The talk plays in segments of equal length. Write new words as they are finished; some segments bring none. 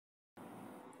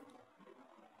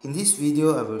In this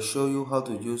video, I will show you how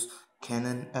to use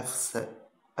Canon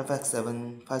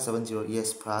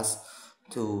fx-570ES Plus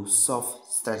to solve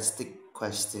statistic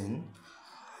question.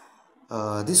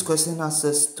 This question asks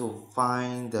us to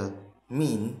find the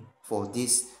mean for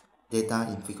this data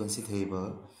in frequency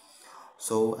table.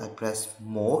 So I press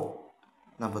mode,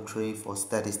 number 3 for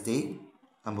statistic,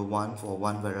 number 1 for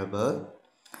one variable,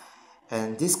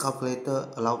 and this calculator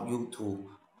allows you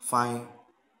to find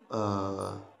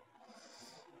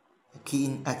key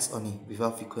in X only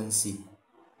without frequency,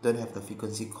 don't have the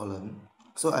frequency column.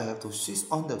 So I have to switch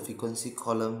on the frequency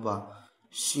column by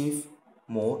shift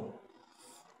mode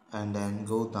and then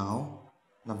go down,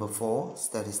 number 4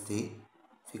 statistic,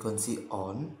 frequency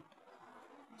on.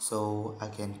 So I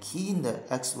can key in the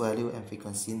X value and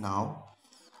frequency now,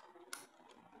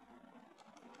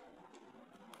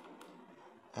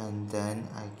 and then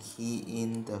I key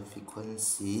in the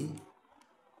frequency,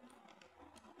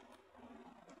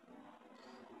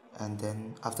 and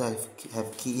then after I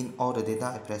have keyed in all the data,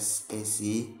 I press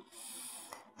AC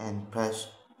and press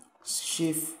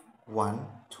shift 1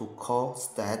 to call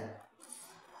stat,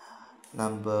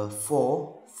 number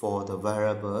 4 for the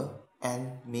variable,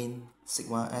 and mean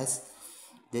sigma s.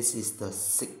 This is the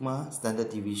sigma standard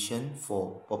deviation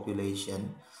for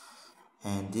population,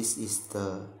 and this is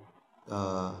the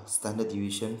standard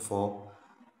deviation for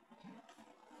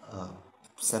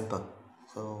sample.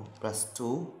 So press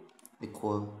 2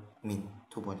 equal mean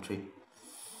 2.3.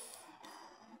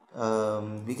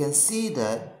 We can see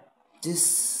that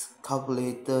this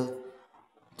calculator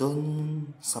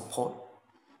don't support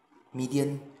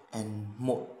median and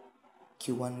mode,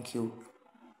 Q1,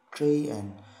 Q3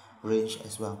 and range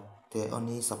as well. They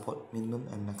only support minimum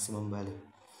and maximum value.